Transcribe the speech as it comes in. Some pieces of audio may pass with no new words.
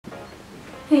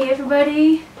Hey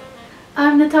everybody,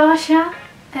 I'm Natasja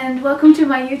and welcome to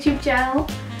my YouTube channel.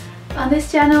 On this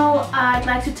channel I'd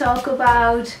like to talk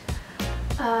about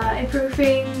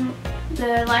improving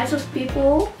the lives of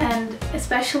people and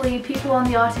especially people on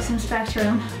the autism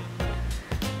spectrum.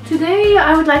 Today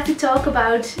I would like to talk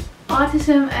about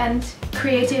autism and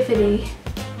creativity.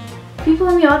 People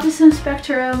on the autism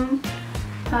spectrum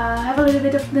have a little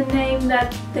bit of the name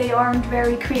that they aren't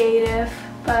very creative,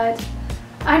 but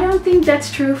I don't think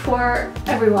that's true for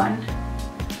everyone.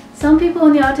 Some people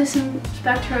on the autism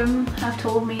spectrum have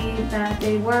told me that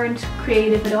they weren't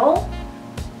creative at all.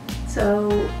 So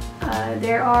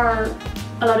there are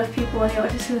a lot of people on the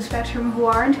autism spectrum who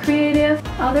aren't creative.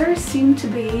 Others seem to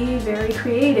be very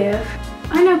creative.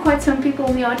 I know quite some people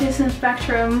on the autism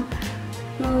spectrum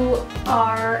who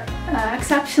are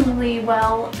exceptionally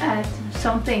well at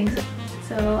some things.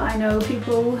 So I know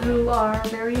people who are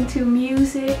very into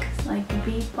music, like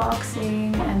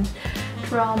beatboxing and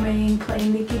drumming,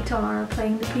 playing the guitar,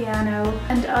 playing the piano,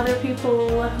 and other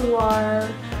people who are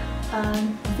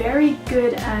very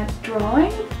good at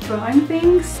drawing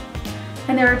things.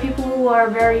 And there are people who are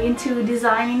very into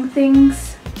designing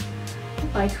things,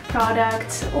 like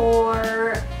products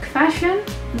or fashion.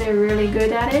 They're really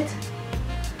good at it.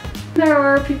 There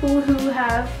are people who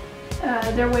have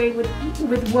their way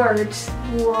with words,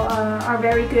 who are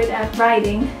very good at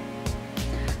writing.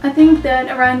 I think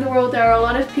that around the world there are a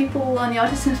lot of people on the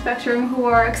autism spectrum who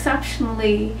are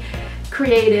exceptionally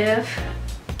creative.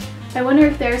 I wonder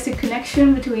if there's a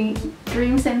connection between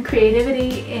dreams and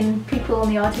creativity in people on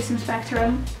the autism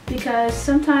spectrum, because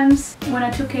sometimes when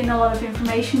I took in a lot of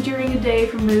information during the day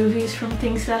from movies, from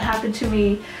things that happened to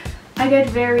me, I get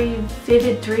very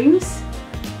vivid dreams,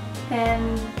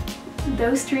 and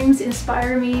those dreams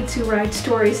inspire me to write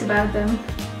stories about them.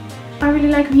 I really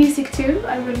like music too.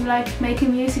 I really like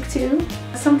making music too.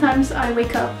 Sometimes I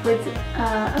wake up with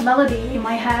a melody in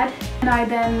my head and I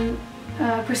then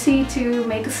proceed to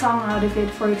make a song out of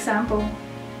it, for example.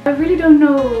 I really don't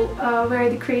know where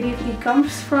the creativity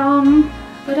comes from,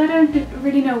 but I don't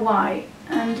really know why.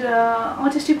 And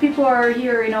autistic people are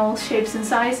here in all shapes and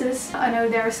sizes. I know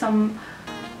there are some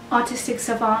autistic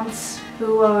savants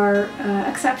who are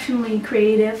exceptionally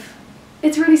creative.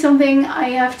 It's really something I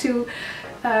have to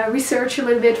research a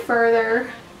little bit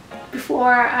further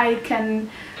before I can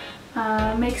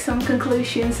make some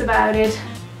conclusions about it.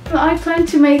 I plan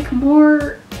to make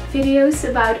more videos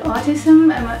about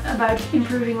autism and about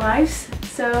improving lives,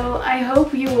 so I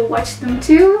hope you will watch them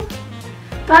too.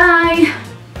 Bye!